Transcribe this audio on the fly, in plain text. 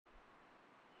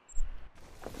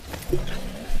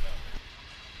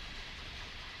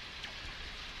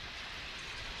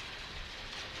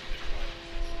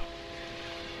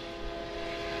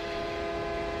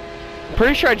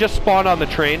pretty sure I just spawned on the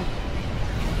train.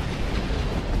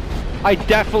 I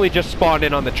definitely just spawned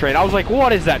in on the train. I was like,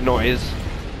 what is that noise?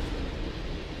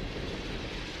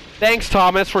 Thanks,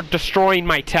 Thomas, for destroying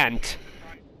my tent.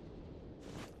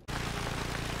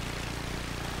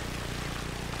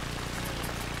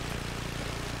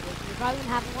 You probably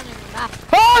have one in your map.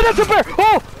 Oh, that's a bear!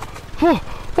 Oh! Oh!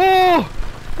 Oh!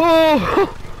 Oh!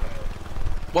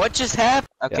 What just happened?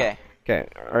 Okay. Yeah. Okay,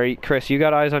 alright, Chris, you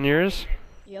got eyes on yours?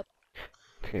 Yep.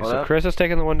 Okay, Hold so up. Chris is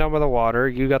taking the one down by the water.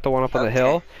 You got the one up on the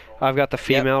hill. I've got the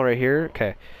female right here.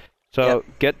 Okay. So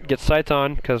get sights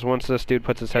on, because once this dude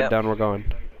puts his head down, we're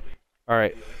going.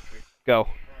 Alright. Go.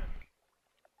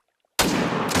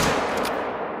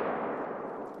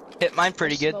 Hit mine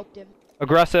pretty good. Smoked him.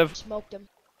 Aggressive. Smoked him.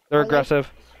 They're aggressive.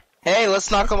 Hey, let's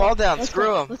knock them all down. Let's Screw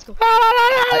go. them. Let's go.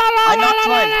 I knocked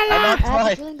mine. I I knocked have the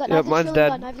mine. drilling gun. Yep, I have the mine's drilling dead.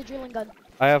 gun. I have the drilling gun.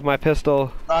 I have my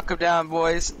pistol. Knock them down,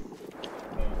 boys.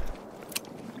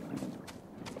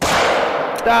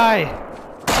 Die!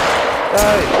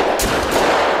 Die!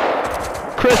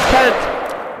 Chris tent!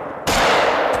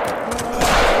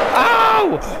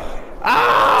 Ow!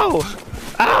 Ow!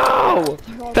 Ow!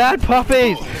 Bad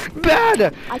puppies!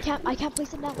 Bad! I can't place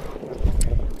them down. Are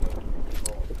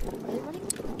they running?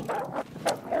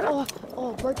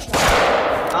 Oh, bird shot.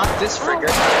 Knock this frigger.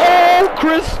 Oh,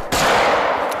 Chris!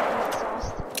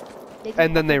 Exhaust.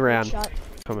 And then they ran. Shot.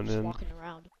 Coming Just in. walking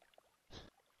around.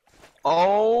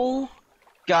 Oh,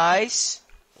 guys.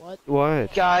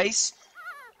 What? Guys.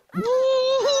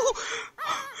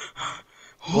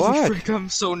 Holy What? frick, I'm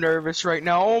so nervous right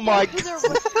now. Oh my god.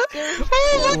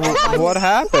 What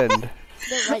happened?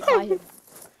 They're right by him.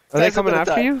 Are they Guys, I'm coming gonna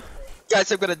after die. you?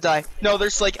 Guys, I'm gonna die. No,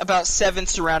 there's like about 7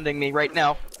 surrounding me right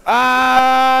now.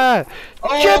 Ah!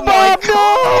 Oh Chip my up,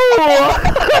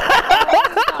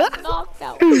 no! Knocked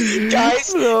out.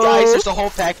 Guys, No. guys, there's a whole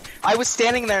pack. I was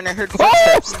standing there and I heard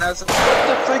footsteps and I was like, what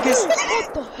the frick is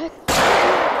What the heck?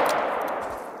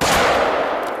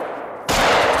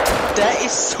 that?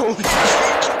 Is so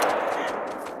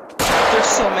There's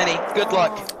so many. Good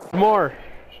luck. More.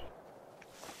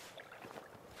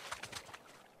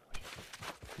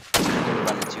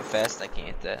 Running too fast, I can't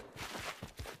hit that.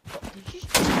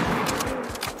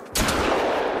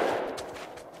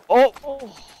 Oh!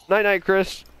 Oh. Night night,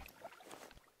 Chris.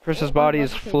 Chris's body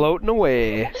is floating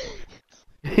away.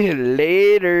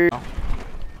 Later.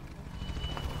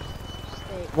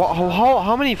 What?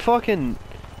 How many fucking?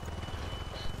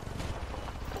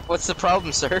 What's the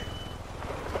problem, sir?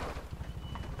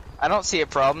 I don't see a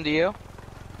problem, do you?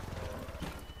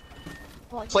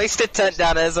 Well, Place the tent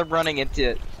down as I'm running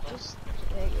into it. Just,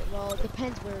 well, it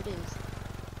depends where it is.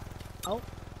 Oh,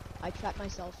 I trapped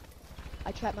myself.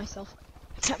 I trapped myself.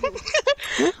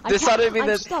 This ought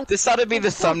to be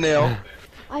the thumbnail.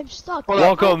 I'm stuck.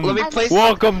 Welcome, let me place-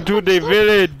 welcome to the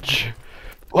village.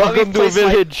 Let me Welcome to place my-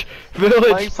 village. let me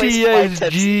Village place my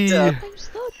TSG. tent I'm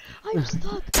stuck. I'm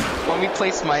stuck. Let me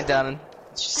place mine down and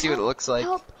see what it looks like.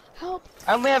 Help! Help!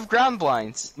 I only have ground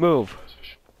blinds. Move.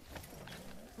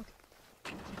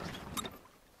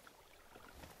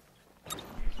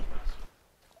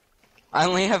 I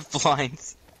only have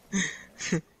blinds.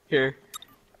 Here.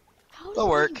 How does They'll it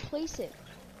work. let me place it?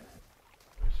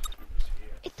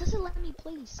 It doesn't let me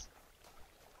place.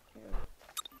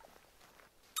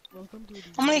 Welcome to the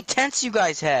How many tents you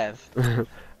guys have?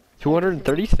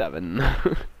 237.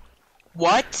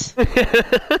 What?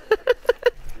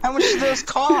 How much do those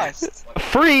cost?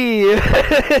 Free.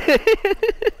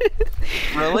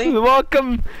 Really?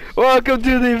 Welcome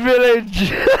to the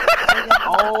village.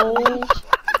 Oh.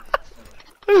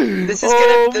 This is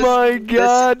Oh gonna, my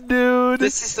god, dude.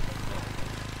 This is the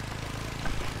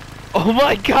Oh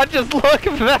my god, just look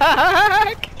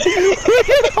back! Look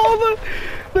at all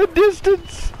the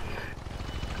distance!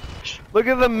 Look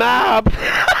at the map!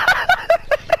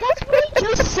 That's what he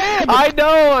just said! I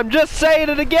know, I'm just saying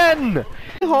it again!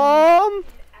 Home?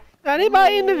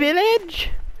 Anybody in the village?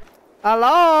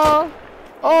 Hello?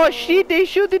 Oh shit, they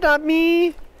shooting at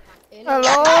me! Hello?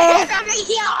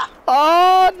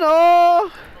 Oh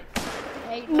no!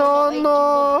 Hey,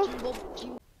 No.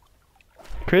 Jimbo.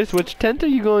 Chris, which tent are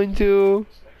you going to?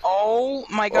 Oh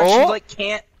my gosh, Oh. you like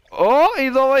can't. Oh,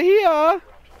 he's over here!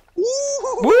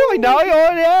 Woo, now he's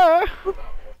over there!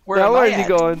 Where Now am where's I he at?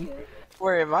 going?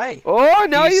 Where am I? Oh,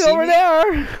 now you he's see over me?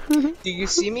 there! Do you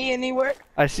see me anywhere?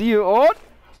 I see you. Oh!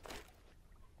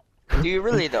 Do you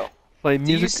really though? Play Do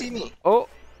music. you see me? Oh!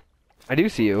 I do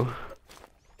see you.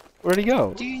 Where'd he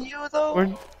go? Do you though?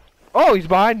 Where... Oh, he's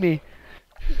behind me!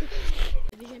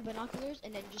 Vision binoculars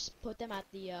and then just put them at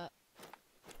the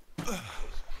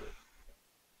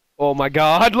Oh my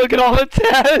god, look at all the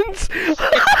tents!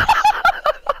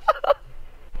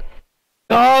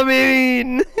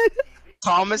 Coming!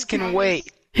 Thomas can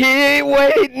wait. He ain't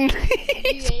waiting!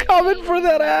 He's coming for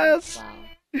that ass!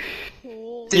 Wow.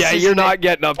 Cool. This Yeah, is you're Nick. not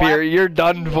getting up here. You're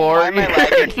done for. Why am I You're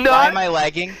lagging? not- Why am I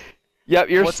lagging? Yep,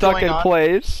 you're What's stuck going in on?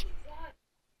 place.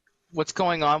 What's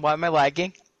going on? Why am I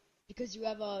lagging? Because you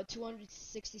have a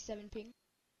 267 ping.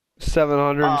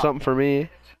 700 and something for me.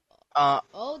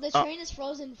 Oh, the train is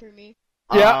frozen for me.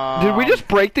 Yeah, did we just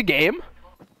break the game?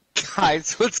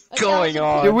 Guys, what's 1,000 going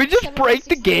on? Did we just break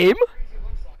the 760. game?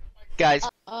 Guys,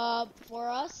 For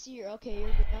us, you're okay. You're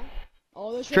good now.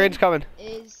 Oh, the Train's coming.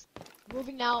 is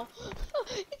moving now.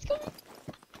 It's coming.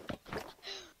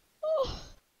 Oh,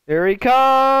 Here he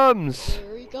comes!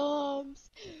 here he comes.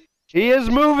 He is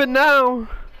moving now!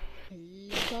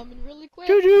 He's coming really quick.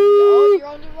 Choo-choo. Oh, you're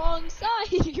on the wrong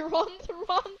side. You're on the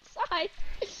wrong side.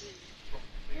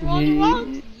 You're on the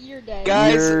wrong. You're dead.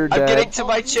 guys, You're I'm dead. getting to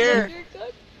my You're chair. good, You're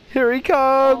good. Here he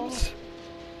comes!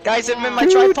 Guys, I'm in my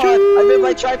Choo-choo. tripod. I'm in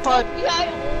my tripod.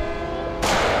 Yeah.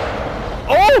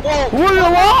 Oh! We're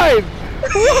alive!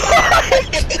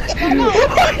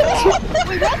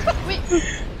 Wait, what? Wait.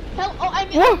 Hell, oh, I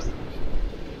mean, What?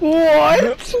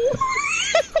 What?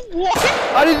 What?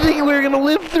 I didn't think we were gonna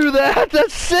live through that.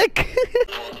 That's sick.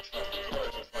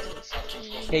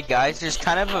 Hey guys, there's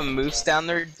kind of a moose down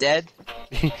there dead.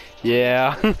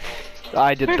 Yeah,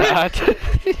 I did that.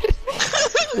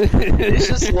 It's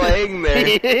just laying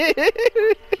there.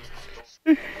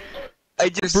 I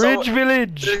just Bridge saw,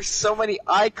 Village. there's so many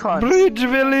icons. Bridge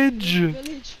Village.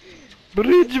 Village.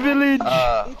 Bridge Village.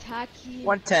 It's hacky.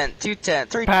 110, 210,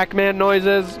 3. Pac-Man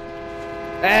noises.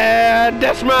 And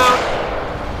dismount.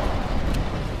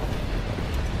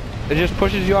 It just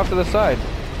pushes you off to the side.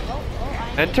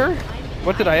 Oh, Enter?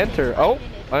 What did I enter? Oh,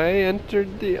 I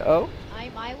entered the. Oh.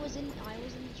 I was in the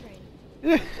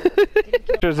train.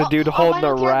 There's a dude holding a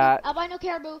albino rat. Caribou. Albino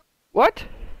caribou. What?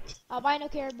 Albino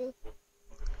caribou.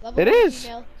 Level It 1 is.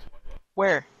 female.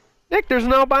 Where? Nick, there's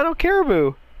an albino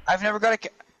caribou. I've never got a.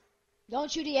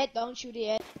 Don't shoot it yet. Don't shoot it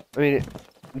yet. I mean,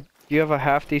 do you have a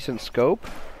half-decent scope?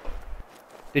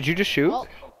 Did you just shoot? Oh,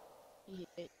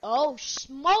 oh,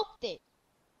 smoked it.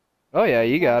 Oh yeah,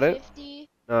 you got it. 50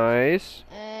 Nice.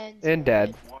 and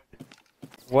dead.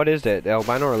 What is it?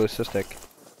 Albino or leucistic?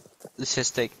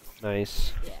 Leucistic.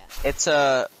 Nice. Yeah. It's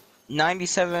a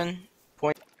 97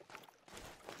 point.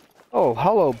 Oh,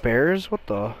 hello bears. What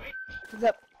the? Is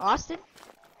that Austin?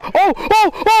 Oh! Oh!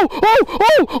 Oh! Oh!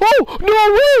 Oh! Oh!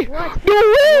 No way! What? No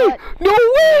way! What? No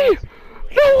way!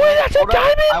 No way! That's a Hold on, I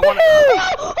diamond bear!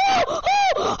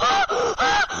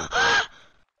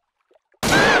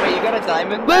 Wait, you got a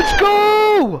diamond? Let's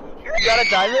go! You got a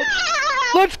diamond?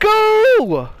 Let's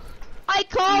go! I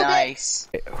called Nice.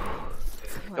 it.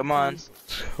 Come on.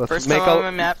 Let's First make time on my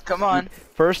a map. Come on.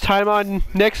 first time on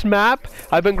next map.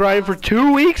 I've been grinding for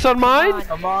 2 weeks on mine.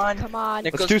 Come on. Come on.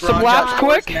 Nicholas do some Braun laps got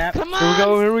first quick. map. Come Here we on.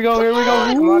 go. Here we go. Here we go.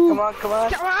 Come on, come on, come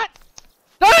on. Come on.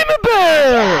 Diamond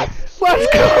bear!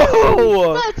 Let's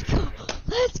go! Let's go.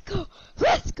 Let's go.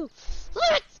 Let's go.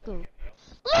 Let's go.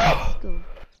 Let's go.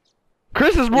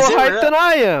 Chris is more Is it hyped real? than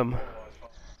I am.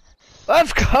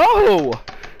 Let's go!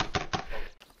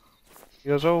 He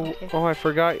goes, oh, I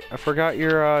forgot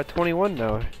you're 21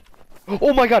 now.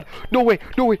 Oh my God! No way!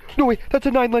 No way! No way! That's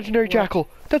a 9 legendary jackal.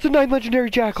 That's a 9 legendary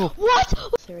jackal. What?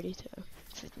 32.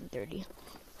 30. Is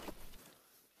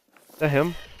that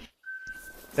him?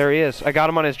 There he is. I got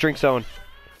him on his drink zone.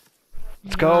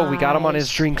 Let's go. We got him on his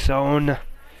Nice. drink zone.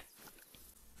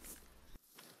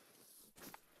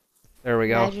 There we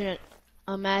go.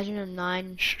 Imagine a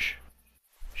 9. Shh, shh,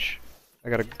 shh. I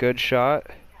got a good shot.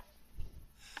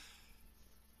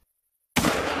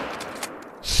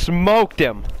 Smoked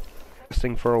him. This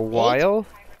thing for a while.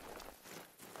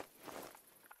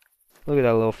 Look at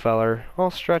that little feller,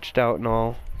 all stretched out and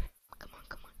all.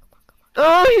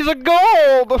 Oh, he's a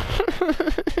gold.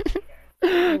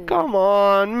 Come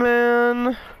on,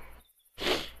 man.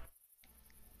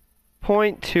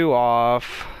 0.2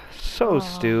 off. So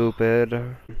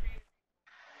stupid.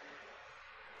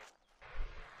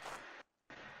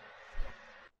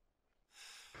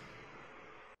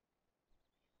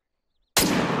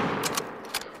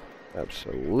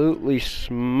 Absolutely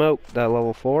smoked that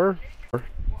level 4.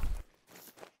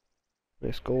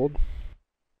 Nice gold.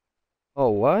 Oh,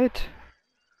 what?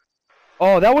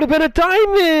 Oh, that would have been a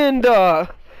diamond!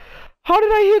 How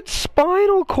did I hit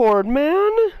spinal cord,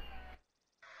 man?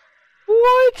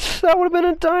 What? That would have been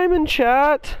a diamond,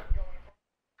 chat.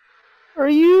 Are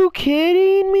you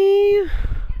kidding me?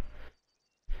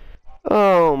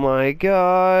 Oh my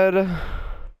God. That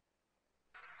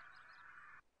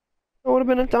would have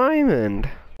been a diamond.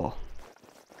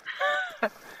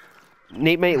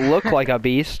 Nate may look like a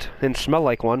beast and smell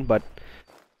like one, but...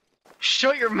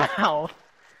 Shut your mouth.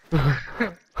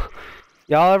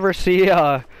 Y'all ever see,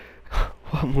 what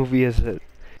movie is it?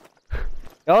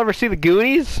 Y'all ever see The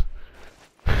Goonies?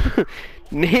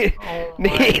 Nate, Oh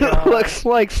Nate God. looks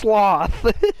like Sloth.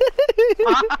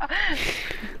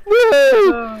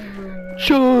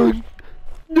 Sean!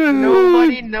 No.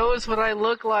 Nobody knows what I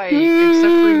look like except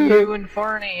for you and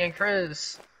Farney and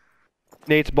Chris.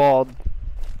 Nate's bald.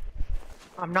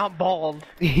 I'm not bald.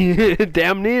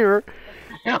 Damn near.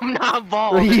 I'm not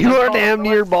bald. You It's a are bald damn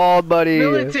near bald, buddy.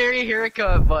 military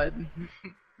haircut, bud.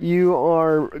 You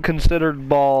are considered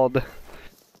bald.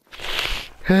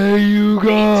 Hey, you Hey,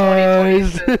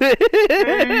 guys! 2026.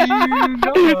 Hey,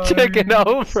 you Checking guys.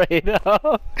 out right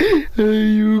now. Hey,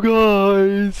 you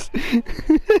guys!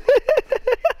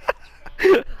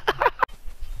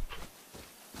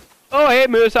 Oh, hey,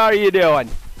 Moose, how are you doing?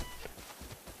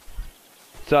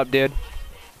 What's up, dude?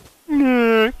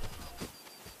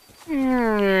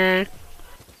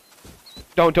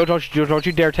 Don't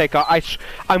you dare take off.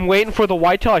 I'm waiting for the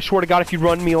whitetail. I swear to God, if you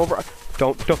run me over,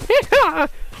 don't.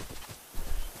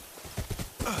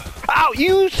 Ow,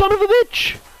 you son of a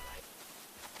bitch!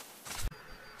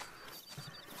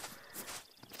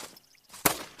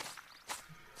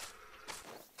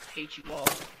 Hate you all.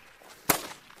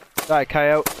 Alright,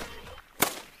 coyote.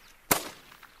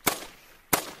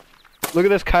 Look at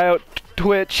this coyote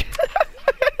twitch.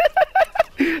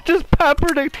 Just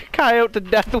peppered a coyote to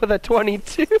death with a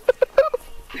 22.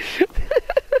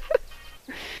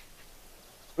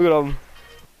 Look at him.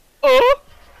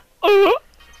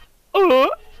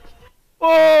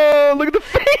 Oh, look at the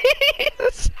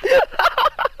face.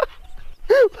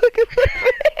 Look at the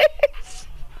face.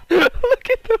 Look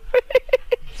at the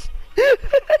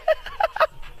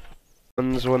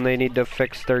face. When they need to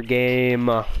fix their game.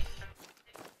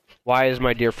 Why is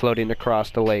my deer floating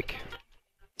across the lake?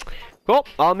 Cool,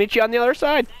 I'll meet you on the other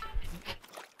side.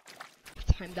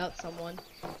 Timed out someone,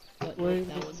 but no,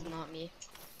 that was not me.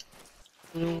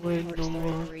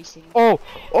 Racing. Oh,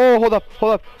 hold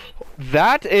up.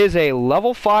 That is a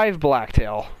level 5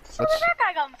 blacktail. Where'd that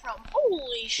guy come from?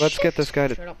 Holy shit. Let's get this guy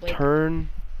to Shut up, Blake. turn.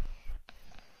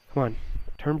 Come on,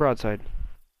 turn broadside.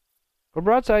 Go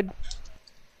broadside.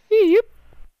 Yep.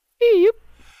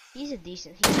 He's a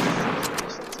decent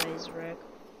sized wreck.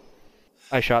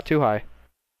 I shot too high.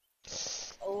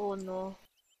 Oh no.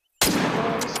 Well,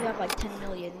 at least you have like 10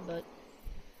 million, but...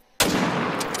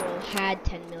 Well, had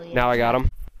 10 million. Now I got him.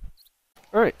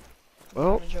 Alright.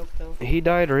 Well, Not a joke, though. he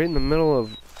died right in the middle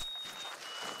of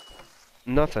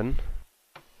nothing.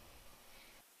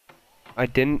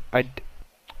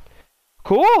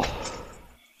 Cool!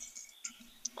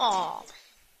 Aw.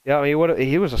 Yeah,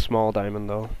 he was a small diamond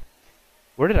though.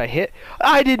 Where did I hit?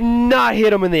 I did not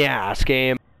hit him in the ass,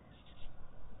 game.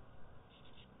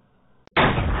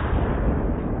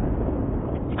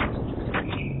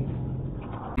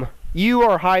 You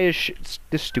are high as shit.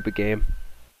 This stupid game.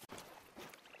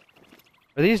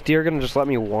 Are these deer gonna just let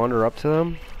me wander up to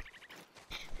them?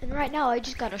 And right now, I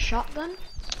just got a shotgun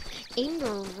aimed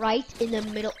right in the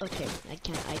middle. Okay, I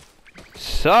can't.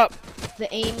 Sup?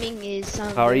 The aiming is.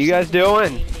 How are you guys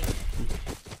doing?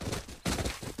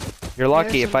 You're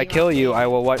lucky. If I kill you, I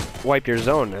will wipe your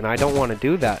zone, and I don't want to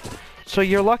do that. So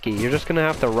you're lucky. You're just gonna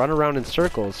have to run around in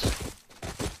circles.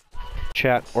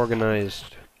 Chat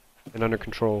organized and under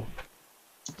control.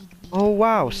 Oh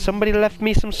wow! Somebody left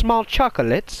me some small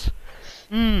chocolates.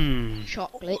 Mmm.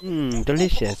 Chocolate. Mmm.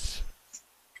 Delicious.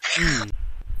 Mmm.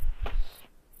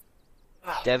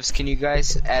 Devs, can you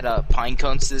guys add pine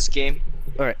cones to this game?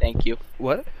 Alright. Thank you.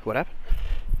 What? What happened?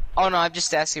 Oh no, I'm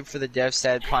just asking for the devs to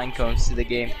add pine cones to the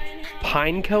game.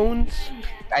 Pine cones?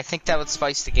 I think that would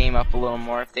spice the game up a little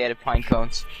more if they added pine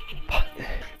cones.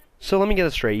 So let me get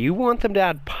this straight. You want them to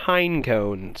add pine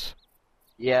cones?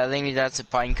 Yeah, they need to add some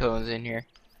pine cones in here.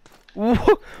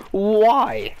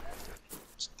 Why?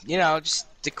 You know, just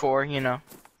decor, you know.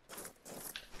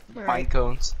 Pine Alright.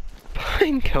 cones.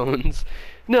 Pine cones?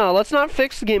 No, let's not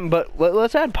fix the game, but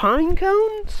let's add pine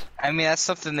cones? I mean, that's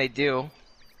something they do.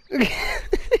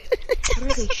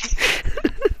 Really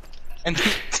And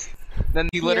then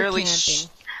he literally camping.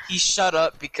 he shut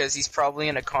up because he's probably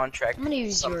in a contract. I'm gonna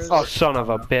use yours. Oh, son of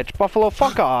a bitch. Buffalo,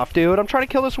 fuck off, dude. I'm trying to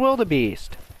kill this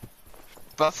wildebeest.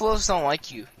 Buffaloes don't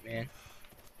like you, man.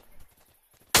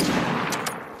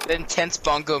 The intense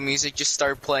bongo music just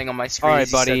started playing on my screen. Alright,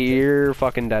 as he said buddy, that. you're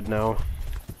fucking dead now.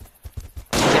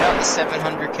 Get out the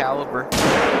 700 caliber.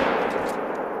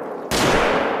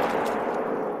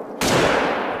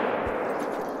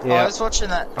 Oh, I Yeah. was watching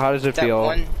that. How does it That feel?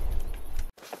 one.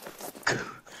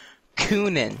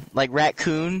 Coonin, like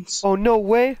raccoons. Oh, no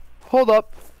way. hold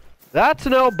up. That's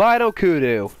an albino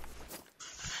kudu.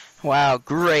 Wow,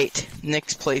 great.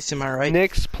 Nick's place, am I right?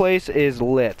 Nick's place is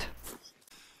lit.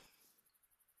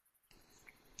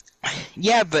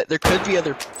 Yeah, but there could be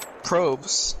other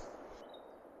probes.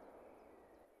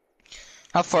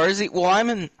 How far is he? Well,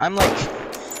 I'm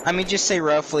like, I mean, just say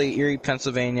roughly Erie,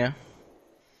 Pennsylvania.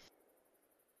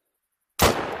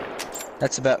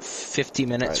 That's about 50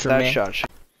 minutes from me. Shot.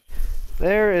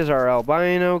 There is our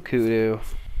albino kudu.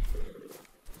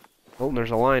 Oh, and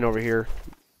there's a line over here.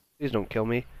 Please don't kill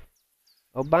me.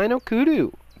 Albino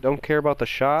kudu. Don't care about the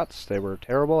shots. They were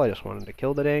terrible. I just wanted to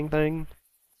kill the dang thing.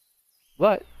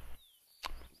 But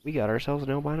we got ourselves an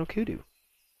albino kudu.